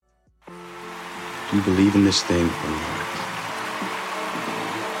Do you believe in this thing or not?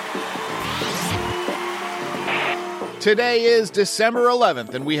 Today is December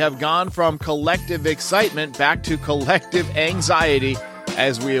 11th, and we have gone from collective excitement back to collective anxiety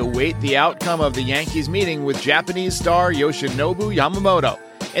as we await the outcome of the Yankees meeting with Japanese star Yoshinobu Yamamoto.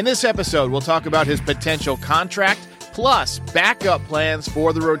 In this episode, we'll talk about his potential contract, plus backup plans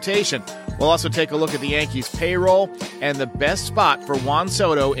for the rotation. We'll also take a look at the Yankees payroll and the best spot for Juan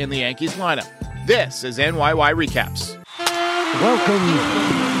Soto in the Yankees lineup. This is NYY Recaps. Welcome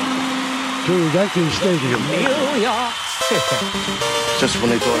to Yankee Stadium, New York City. Just when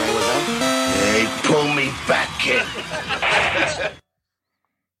they thought I was out, they pull me back, kid.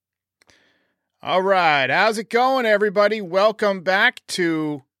 All right, how's it going, everybody? Welcome back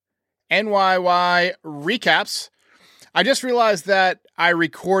to NYY Recaps. I just realized that I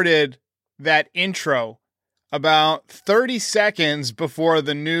recorded that intro about 30 seconds before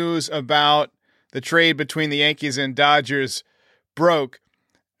the news about the trade between the Yankees and Dodgers broke.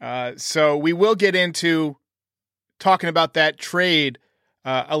 So we will get into talking about that trade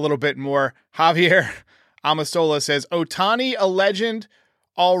a little bit more. Javier Amasola says, Ohtani, a legend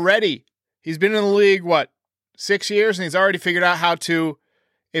already. He's been in the league, 6 years, and he's already figured out how to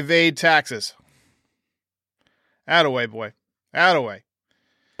evade taxes. Atta-way, boy. Atta-way.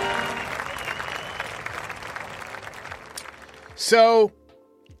 So,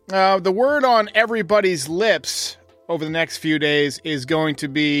 the word on everybody's lips over the next few days is going to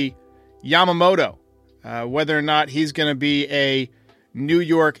be Yamamoto. Whether or not he's going to be a New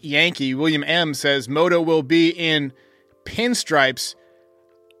York Yankee. William M. says Moto will be in pinstripes.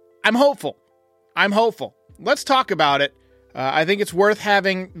 I'm hopeful. Let's talk about it. I think it's worth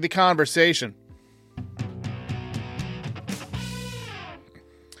having the conversation.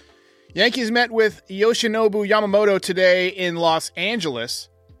 Yankees met with Yoshinobu Yamamoto today in Los Angeles.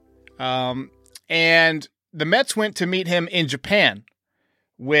 And the Mets went to meet him in Japan,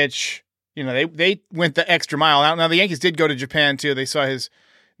 which, they went the extra mile. Now, the Yankees did go to Japan, too. They saw his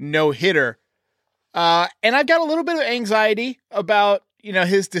no-hitter. And I've got a little bit of anxiety about,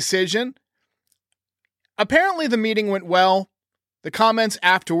 his decision. Apparently, the meeting went well. The comments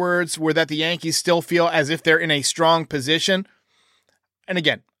afterwards were that the Yankees still feel as if they're in a strong position. And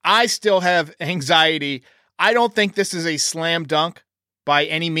again, I still have anxiety. I don't think this is a slam dunk by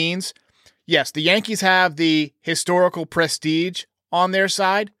any means. Yes, the Yankees have the historical prestige on their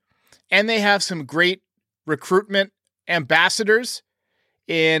side, and they have some great recruitment ambassadors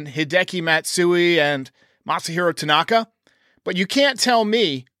in Hideki Matsui and Masahiro Tanaka. But you can't tell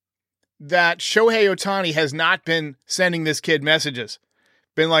me that Shohei Ohtani has not been sending this kid messages.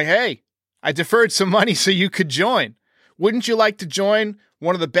 Been like, hey, I deferred some money so you could join. Wouldn't you like to join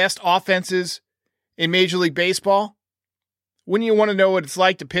one of the best offenses in Major League Baseball? Wouldn't you want to know what it's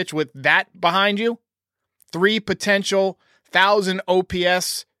like to pitch with that behind you? 3 potential 1,000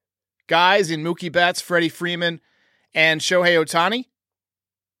 OPS guys in Mookie Betts, Freddie Freeman, and Shohei Ohtani?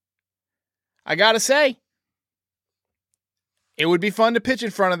 I gotta say, it would be fun to pitch in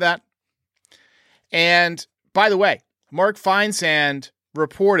front of that. And by the way, Mark Feinsand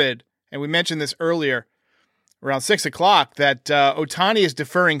reported, and we mentioned this earlier, around 6 o'clock, that Ohtani is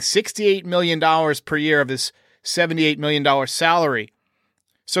deferring $68 million per year of this $78 million salary.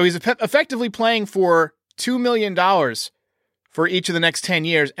 So he's effectively playing for $2 million for each of the next 10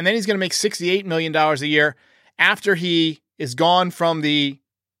 years, and then he's going to make $68 million a year after he is gone from the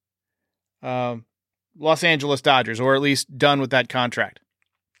Los Angeles Dodgers, or at least done with that contract.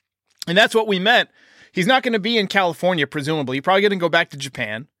 And that's what we meant. He's not going to be in California, presumably. He's probably going to go back to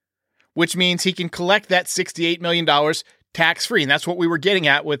Japan, which means he can collect that $68 million tax-free. And that's what we were getting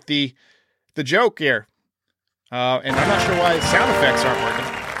at with the joke here. And I'm not sure why sound effects aren't working.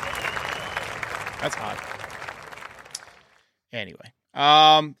 That's odd. Anyway,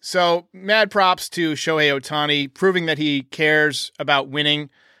 so mad props to Shohei Ohtani, proving that he cares about winning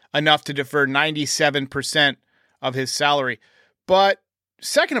enough to defer 97% of his salary. But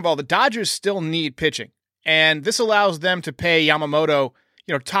second of all, the Dodgers still need pitching. And this allows them to pay Yamamoto,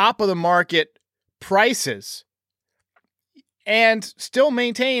 top of the market prices and still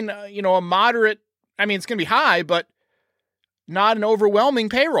maintain, a moderate, it's going to be high, but not an overwhelming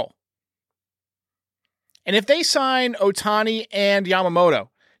payroll. And if they sign Ohtani and Yamamoto,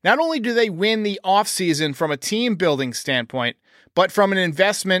 not only do they win the offseason from a team building standpoint, but from an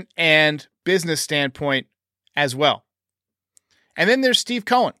investment and business standpoint as well. And then there's Steve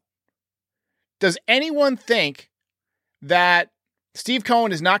Cohen. Does anyone think that Steve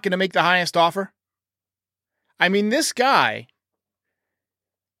Cohen is not going to make the highest offer? This guy,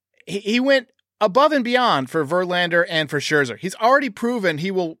 he went above and beyond for Verlander and for Scherzer. He's already proven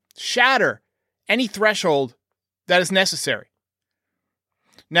he will shatter any threshold that is necessary.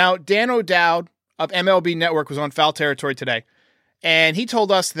 Now, Dan O'Dowd of MLB Network was on Foul Territory today, and he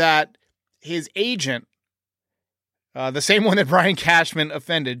told us that his agent, the same one that Brian Cashman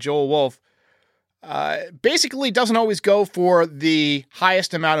offended, Joel Wolf, basically doesn't always go for the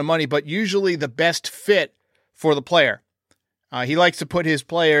highest amount of money, but usually the best fit for the player. He likes to put his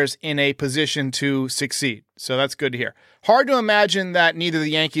players in a position to succeed, so that's good to hear. Hard to imagine that neither the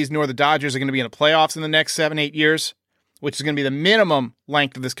Yankees nor the Dodgers are going to be in the playoffs in the next 7-8 years, which is going to be the minimum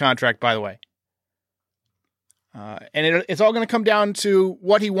length of this contract, by the way. And it's all going to come down to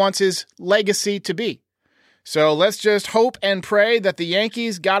what he wants his legacy to be. So let's just hope and pray that the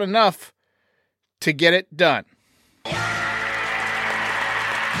Yankees got enough to get it done.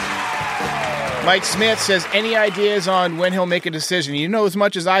 Mike Smith says, any ideas on when he'll make a decision? You know as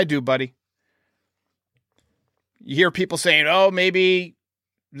much as I do, buddy. You hear people saying, oh, maybe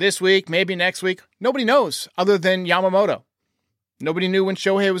this week, maybe next week. Nobody knows other than Yamamoto. Nobody knew when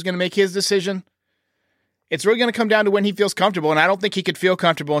Shohei was going to make his decision. It's really going to come down to when he feels comfortable, and I don't think he could feel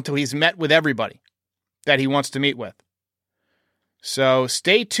comfortable until he's met with everybody that he wants to meet with. So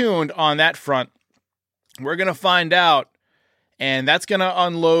stay tuned on that front. We're going to find out, and that's going to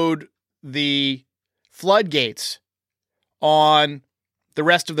unload the floodgates on the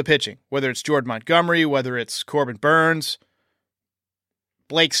rest of the pitching, whether it's Jordan Montgomery, whether it's Corbin Burns,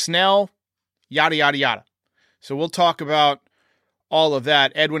 Blake Snell, yada, yada, yada. So we'll talk about all of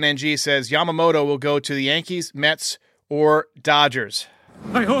that. Edwin NG says Yamamoto will go to the Yankees, Mets, or Dodgers.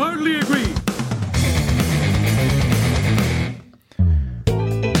 I wholeheartedly agree.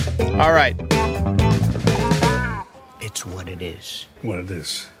 All right. It's what it is. What it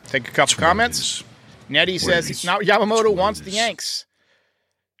is. Take a couple comments. Nettie says now Yamamoto wants the Yanks.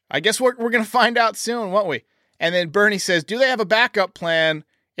 I guess we're going to find out soon, won't we? And then Bernie says, do they have a backup plan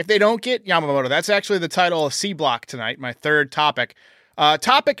if they don't get Yamamoto? That's actually the title of C Block tonight, my third topic.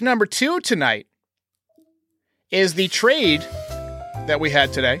 Topic number 2 tonight is the trade that we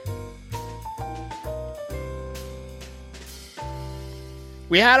had today.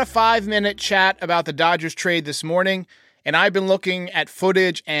 We had a 5-minute chat about the Dodgers trade this morning, and I've been looking at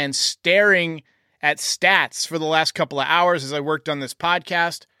footage and staring at stats for the last couple of hours as I worked on this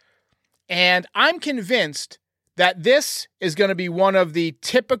podcast. And I'm convinced that this is going to be one of the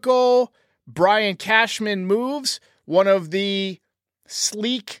typical Brian Cashman moves, one of the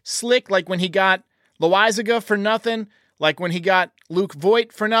slick, like when he got Loaizaga for nothing, like when he got Luke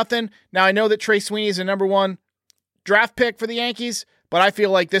Voit for nothing. Now, I know that Trey Sweeney is a number 1 draft pick for the Yankees, but I feel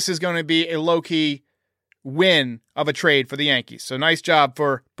like this is going to be a low-key win of a trade for the Yankees. So nice job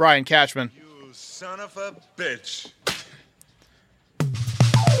for Brian Cashman. You son of a bitch.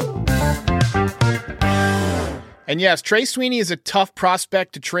 And yes, Trey Sweeney is a tough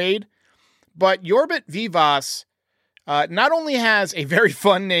prospect to trade, but Yorbit Vivas not only has a very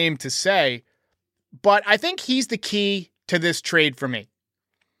fun name to say, but I think he's the key to this trade for me.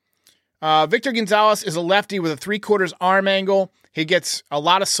 Victor Gonzalez is a lefty with a 3/4 arm angle. He gets a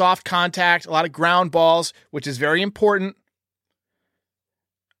lot of soft contact, a lot of ground balls, which is very important.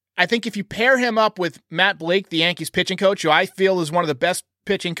 I think if you pair him up with Matt Blake, the Yankees pitching coach, who I feel is one of the best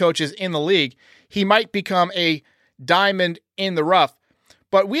pitching coaches in the league, he might become a diamond in the rough.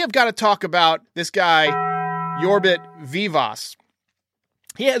 But we have got to talk about this guy, Yorbit Vivas.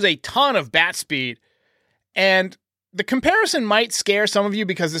 He has a ton of bat speed, and the comparison might scare some of you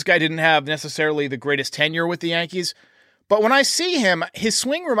because this guy didn't have necessarily the greatest tenure with the Yankees. But when I see him, his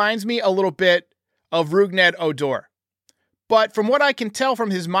swing reminds me a little bit of Rougned Odor. But from what I can tell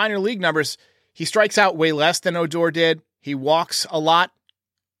from his minor league numbers, he strikes out way less than Odor did. He walks a lot.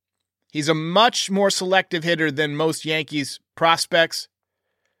 He's a much more selective hitter than most Yankees prospects.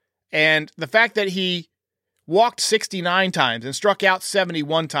 And the fact that he walked 69 times and struck out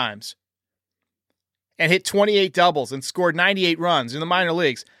 71 times and hit 28 doubles and scored 98 runs in the minor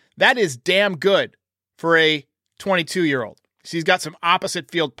leagues, that is damn good for a 22-year-old. So he's got some opposite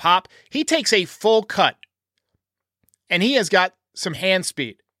field pop. He takes a full cut, and he has got some hand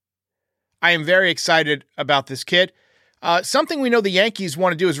speed. I am very excited about this kid. Something we know the Yankees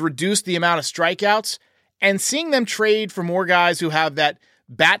want to do is reduce the amount of strikeouts, and seeing them trade for more guys who have that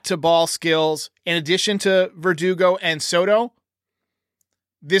bat-to-ball skills, in addition to Verdugo and Soto,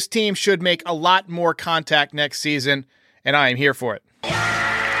 this team should make a lot more contact next season, and I am here for it.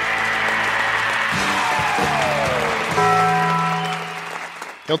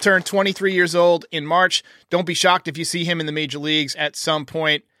 He'll turn 23 years old in March. Don't be shocked if you see him in the major leagues at some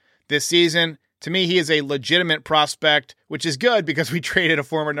point this season. To me, he is a legitimate prospect, which is good because we traded a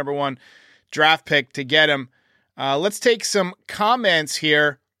former number 1 draft pick to get him. Let's take some comments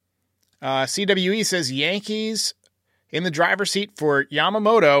here. CWE says Yankees in the driver's seat for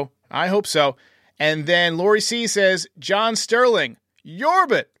Yamamoto. I hope so. And then Lori C says John Sterling,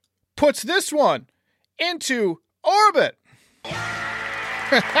 Yorbit, puts this one into orbit.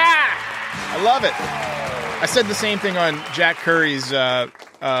 I love it. I said the same thing on Jack Curry's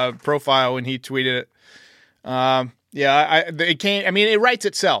profile when he tweeted it. It writes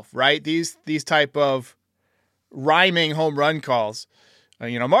itself, right? These type of rhyming home run calls.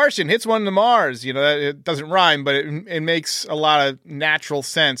 Martian hits one to Mars. It doesn't rhyme, but it makes a lot of natural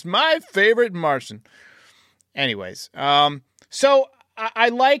sense. My favorite Martian. Anyways, so I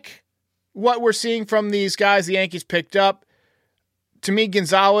like what we're seeing from these guys the Yankees picked up. To me,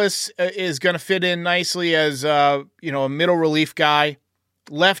 Gonzalez is going to fit in nicely as a middle relief guy.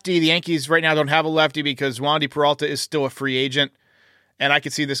 Lefty, the Yankees right now don't have a lefty because Wandy Peralta is still a free agent, and I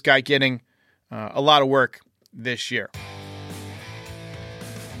could see this guy getting a lot of work this year.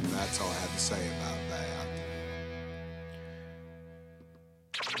 And that's all I have to say about that.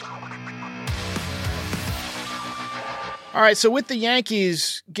 All right, so with the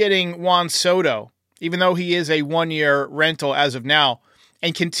Yankees getting Juan Soto, even though he is a one-year rental as of now,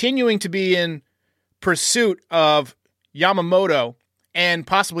 and continuing to be in pursuit of Yamamoto and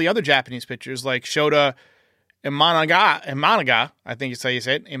possibly other Japanese pitchers like Shota Imanaga, I think is how you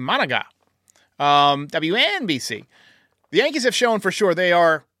say it, Imanaga, WNBC. The Yankees have shown for sure they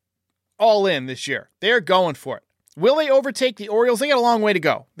are all in this year. They are going for it. Will they overtake the Orioles? They got a long way to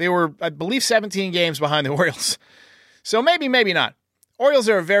go. They were, I believe, 17 games behind the Orioles. So maybe not. Orioles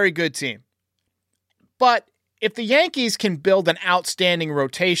are a very good team. But if the Yankees can build an outstanding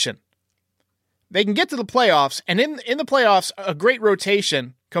rotation, they can get to the playoffs, and in the playoffs, a great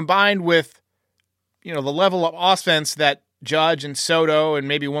rotation combined with, the level of offense that Judge and Soto and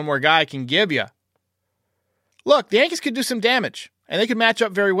maybe one more guy can give you. Look, the Yankees could do some damage, and they could match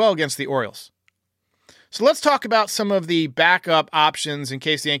up very well against the Orioles. So let's talk about some of the backup options in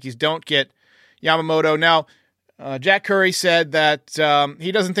case the Yankees don't get Yamamoto. Now, Jack Curry said that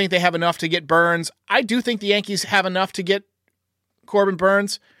he doesn't think they have enough to get Burns. I do think the Yankees have enough to get Corbin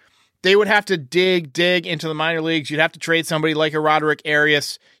Burns. They would have to dig into the minor leagues. You'd have to trade somebody like a Roderick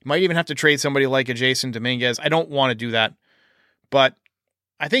Arias. You might even have to trade somebody like a Jason Dominguez. I don't want to do that. But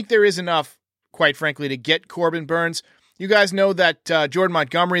I think there is enough, quite frankly, to get Corbin Burns. You guys know that Jordan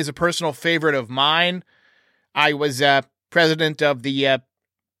Montgomery is a personal favorite of mine. I was president of the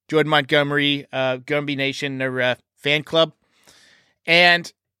Jordan Montgomery Gumby Nation fan club.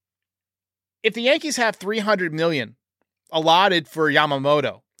 And if the Yankees have $300 million allotted for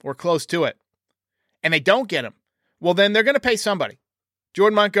Yamamoto, or close to it, and they don't get him, well, then they're going to pay somebody.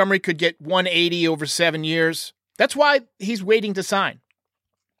 Jordan Montgomery could get $180 over 7 years. That's why he's waiting to sign.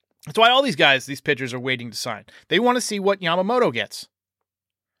 That's why all these guys, these pitchers, are waiting to sign. They want to see what Yamamoto gets.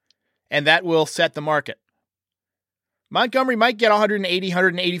 And that will set the market. Montgomery might get 180,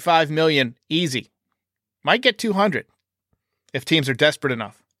 185 million easy. Might get 200 if teams are desperate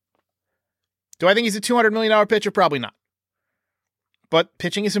enough. Do I think he's a $200 million pitcher? Probably not. But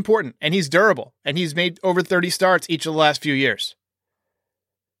pitching is important, and he's durable, and he's made over 30 starts each of the last few years.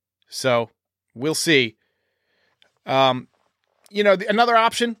 So we'll see. Another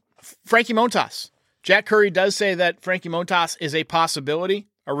option, Frankie Montas. Jack Curry does say that Frankie Montas is a possibility.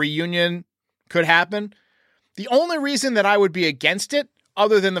 A reunion could happen. The only reason that I would be against it,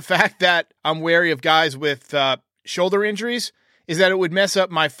 other than the fact that I'm wary of guys with shoulder injuries, is that it would mess up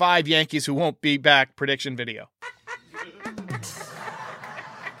my 5 Yankees who won't be back prediction video.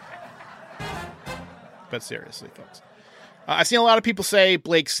 But seriously, folks. I've seen a lot of people say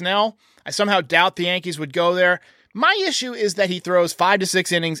Blake Snell. I somehow doubt the Yankees would go there. My issue is that he throws 5 to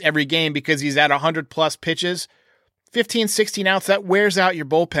 6 innings every game because he's at 100-plus pitches. 15, 16 outs, that wears out your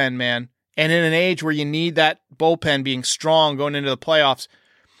bullpen, man. And in an age where you need that bullpen being strong going into the playoffs.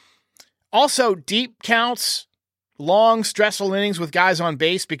 Also, deep counts, long, stressful innings with guys on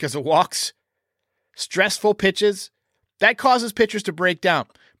base because of walks, stressful pitches, that causes pitchers to break down.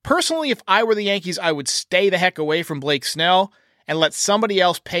 Personally, if I were the Yankees, I would stay the heck away from Blake Snell and let somebody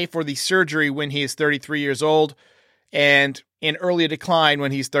else pay for the surgery when he is 33 years old and in early decline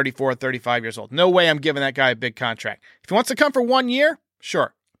when he's 34 or 35 years old. No way I'm giving that guy a big contract. If he wants to come for 1 year,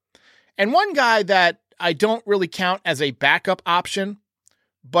 sure. And one guy that I don't really count as a backup option,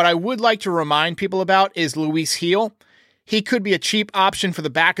 but I would like to remind people about is Luis Gil. He could be a cheap option for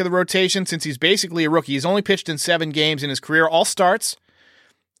the back of the rotation since he's basically a rookie. He's only pitched in 7 games in his career, all starts.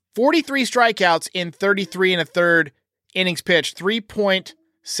 43 strikeouts in 33 and a third innings pitched,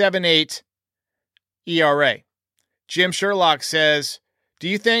 3.78 ERA. Jim Sherlock says, do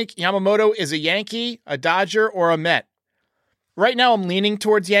you think Yamamoto is a Yankee, a Dodger, or a Met? right now I'm leaning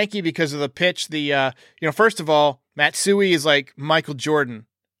towards Yankee because of the pitch. First of all, Matsui is like Michael Jordan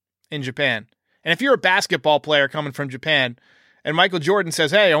in Japan. And if you're a basketball player coming from Japan and Michael Jordan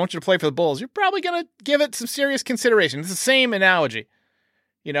says, hey, I want you to play for the Bulls, you're probably going to give it some serious consideration. It's the same analogy.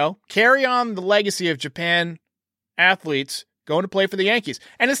 Carry on the legacy of Japan athletes going to play for the Yankees.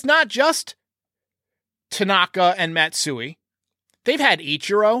 And it's not just Tanaka and Matsui. They've had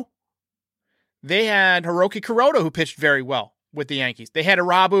Ichiro. They had Hiroki Kuroda, who pitched very well with the Yankees. They had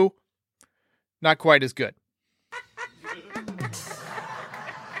Arabu, not quite as good.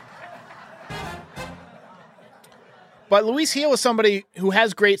 But Luis Gil is somebody who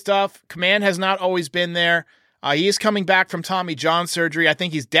has great stuff. Command has not always been there. He is coming back from Tommy John surgery. I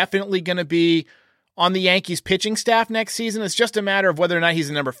think he's definitely going to be on the Yankees pitching staff next season. It's just a matter of whether or not he's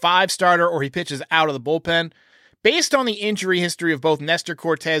a number 5 starter or he pitches out of the bullpen. Based on the injury history of both Nestor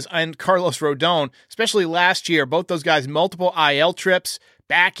Cortez and Carlos Rodon, especially last year, both those guys, multiple IL trips,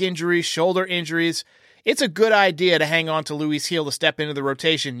 back injuries, shoulder injuries, it's a good idea to hang on to Luis Gil to step into the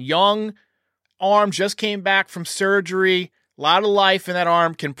rotation. Young arm, just came back from surgery, a lot of life in that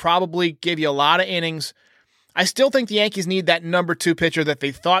arm, can probably give you a lot of innings. I still think the Yankees need that number 2 pitcher that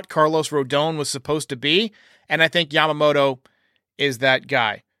they thought Carlos Rodon was supposed to be, and I think Yamamoto is that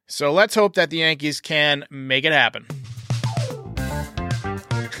guy. So let's hope that the Yankees can make it happen.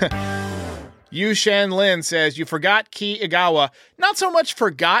 Yu Shan Lin says, you forgot Ki Igawa. Not so much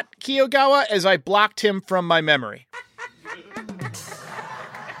forgot Ki Igawa as I blocked him from my memory.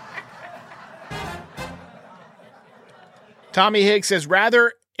 Tommy Higgs says,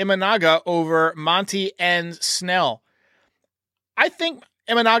 rather Imanaga over Monty and Snell. I think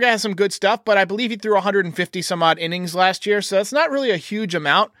Imanaga has some good stuff, but I believe he threw 150 some odd innings last year, so that's not really a huge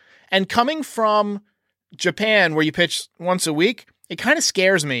amount. And coming from Japan, where you pitch once a week, it kind of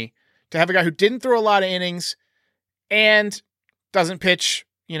scares me to have a guy who didn't throw a lot of innings and doesn't pitch,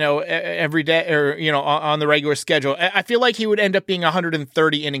 every day or, on the regular schedule. I feel like he would end up being a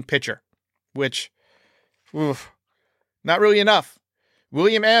 130 inning pitcher, which, not really enough.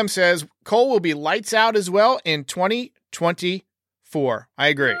 William M. says, Cole will be lights out as well in 2024. I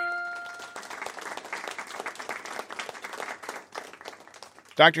agree.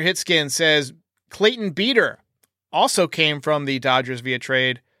 Dr. Hitskin says, Clayton Beater also came from the Dodgers via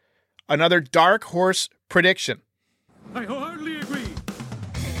trade. Another dark horse prediction. I wholeheartedly agree.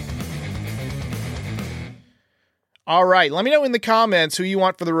 All right, let me know in the comments who you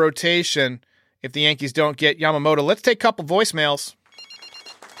want for the rotation if the Yankees don't get Yamamoto. Let's take a couple voicemails.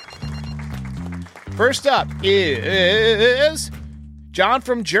 First up is John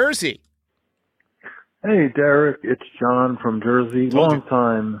from Jersey. Hey, Derek, it's John from Jersey. Long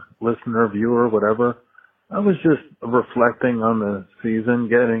time listener, viewer, whatever. I was just reflecting on the season,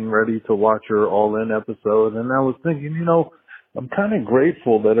 getting ready to watch your All-In episode, and I was thinking, I'm kind of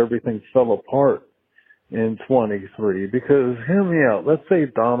grateful that everything fell apart in 23, because hear me out. Let's say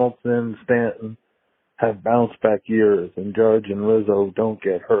Donaldson, Stanton have bounce-back years, and Judge and Rizzo don't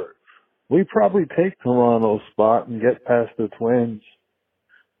get hurt. We probably take Toronto's spot and get past the Twins.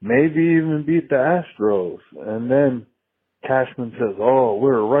 Maybe even beat the Astros. And then Cashman says,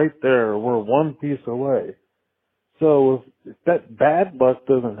 we're right there. We're one piece away. So if that bad luck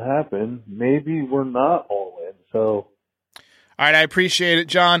doesn't happen, maybe we're not all in. So, all right, I appreciate it,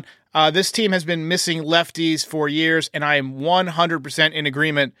 John. This team has been missing lefties for years, and I am 100% in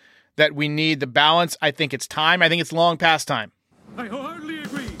agreement that we need the balance. I think it's time. I think it's long past time. I wholeheartedly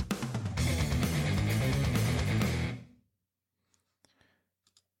agree.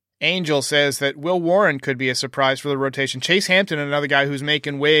 Angel says that Will Warren could be a surprise for the rotation. Chase Hampton, another guy who's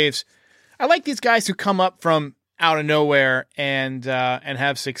making waves. I like these guys who come up from out of nowhere and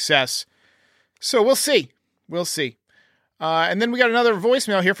have success. So we'll see. We'll see. And then we got another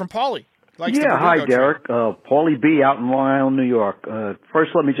voicemail here from Paulie. Hi, Derek. Paulie B. out in Long Island, New York.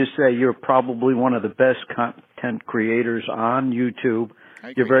 First, let me just say you're probably one of the best content creators on YouTube.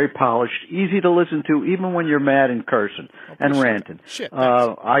 You're very polished, easy to listen to, even when you're mad and cursing and ranting.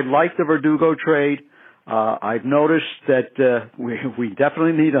 I like the Verdugo trade. I've noticed that we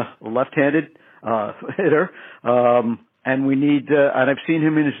definitely need a left-handed hitter, and we need. And I've seen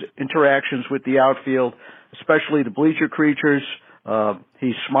him in his interactions with the outfield, especially the bleacher creatures.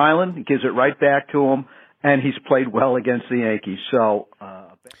 He's smiling. He gives it right back to him, and he's played well against the Yankees. So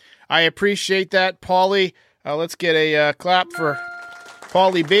I appreciate that, Paulie. Let's get a clap for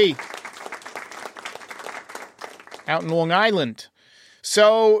Paulie B. out in Long Island.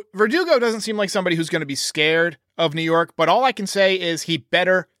 So Verdugo doesn't seem like somebody who's going to be scared of New York, but all I can say is he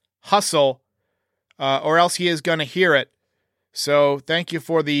better hustle or else he is going to hear it. So thank you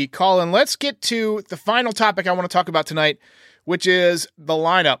for the call. And let's get to the final topic I want to talk about tonight, which is the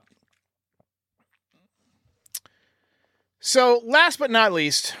lineup. So last but not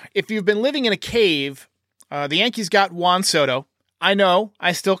least, if you've been living in a cave, the Yankees got Juan Soto. I know,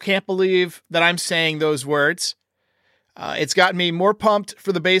 I still can't believe that I'm saying those words. It's gotten me more pumped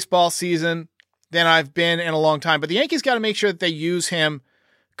for the baseball season than I've been in a long time. But the Yankees got to make sure that they use him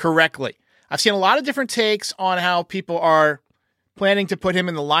correctly. I've seen a lot of different takes on how people are planning to put him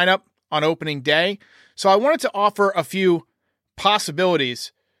in the lineup on opening day. So I wanted to offer a few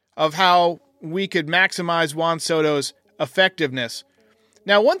possibilities of how we could maximize Juan Soto's effectiveness.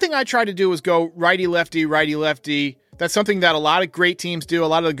 Now, one thing I tried to do was go righty-lefty, righty-lefty. That's something that a lot of great teams do. A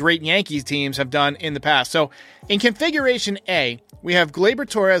lot of the great Yankees teams have done in the past. So in configuration A, we have Gleyber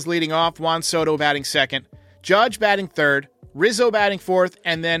Torres leading off, Juan Soto batting second, Judge batting third, Rizzo batting fourth,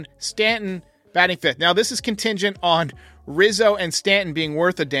 and then Stanton batting fifth. Now, this is contingent on Rizzo and Stanton being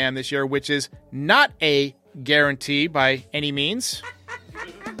worth a damn this year, which is not a guarantee by any means.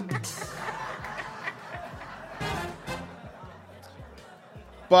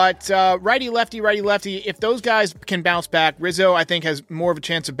 But righty-lefty, righty-lefty, if those guys can bounce back, Rizzo, I think, has more of a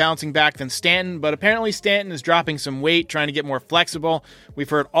chance of bouncing back than Stanton. But apparently Stanton is dropping some weight, trying to get more flexible. We've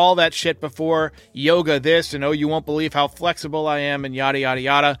heard all that shit before. Yoga this, and oh, you won't believe how flexible I am, and yada, yada,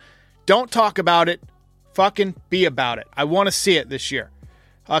 yada. Don't talk about it. Fucking be about it. I want to see it this year.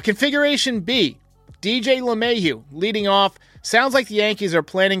 Configuration B, DJ LeMahieu leading off. Sounds like the Yankees are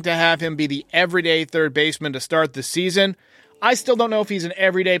planning to have him be the everyday third baseman to start the season. I still don't know if he's an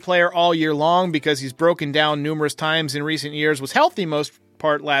everyday player all year long because he's broken down numerous times in recent years, was healthy most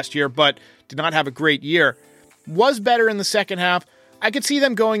part last year, but did not have a great year. Was better in the second half. I could see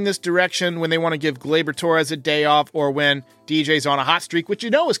them going this direction when they want to give Gleyber Torres a day off or when DJ's on a hot streak, which you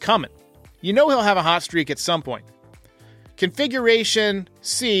know is coming. You know he'll have a hot streak at some point. Configuration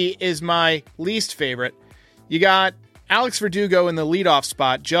C is my least favorite. You got Alex Verdugo in the leadoff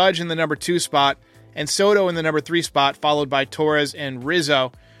spot, Judge in the number 2 spot, and Soto in the number 3 spot, followed by Torres and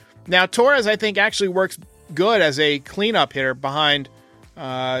Rizzo. Now, Torres, I think, actually works good as a cleanup hitter behind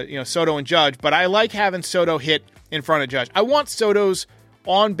Soto and Judge, but I like having Soto hit in front of Judge. I want Soto's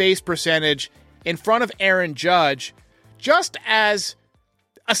on-base percentage in front of Aaron Judge just as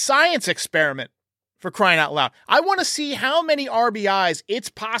a science experiment, for crying out loud. I want to see how many RBIs it's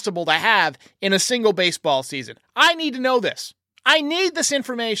possible to have in a single baseball season. I need to know this. I need this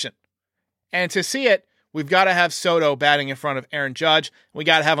information. And to see it, we've got to have Soto batting in front of Aaron Judge. We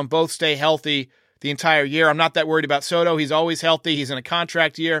got to have them both stay healthy the entire year. I'm not that worried about Soto. He's always healthy. He's in a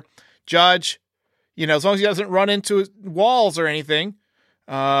contract year. Judge, as long as he doesn't run into walls or anything.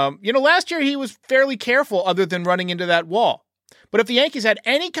 Last year he was fairly careful other than running into that wall. But if the Yankees had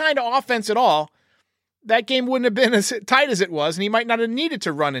any kind of offense at all, that game wouldn't have been as tight as it was, and he might not have needed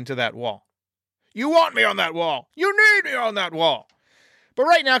to run into that wall. You want me on that wall. You need me on that wall. But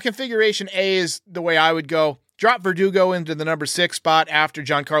right now, configuration A is the way I would go. Drop Verdugo into the number 6 spot after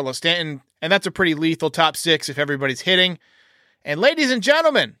Giancarlo Stanton, and that's a pretty lethal top 6 if everybody's hitting. And ladies and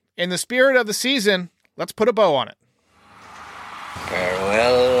gentlemen, in the spirit of the season, let's put a bow on it.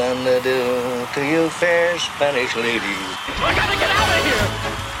 Farewell and adieu to you fair Spanish lady. I gotta get out of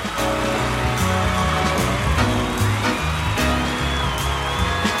here!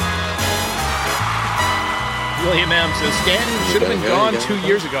 William M. says Stanton should have been gone 2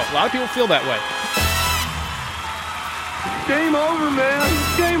 years ago. A lot of people feel that way. Game over,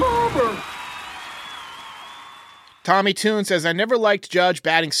 man. Game over. Tommy Toon says, I never liked Judge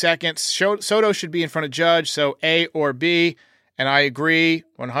batting second. Soto should be in front of Judge, so A or B. And I agree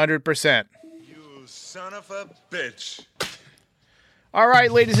 100%. You son of a bitch. All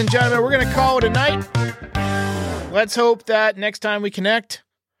right, ladies and gentlemen, we're going to call it a night. Let's hope that next time we connect,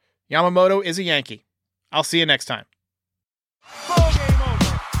 Yamamoto is a Yankee. I'll see you next time.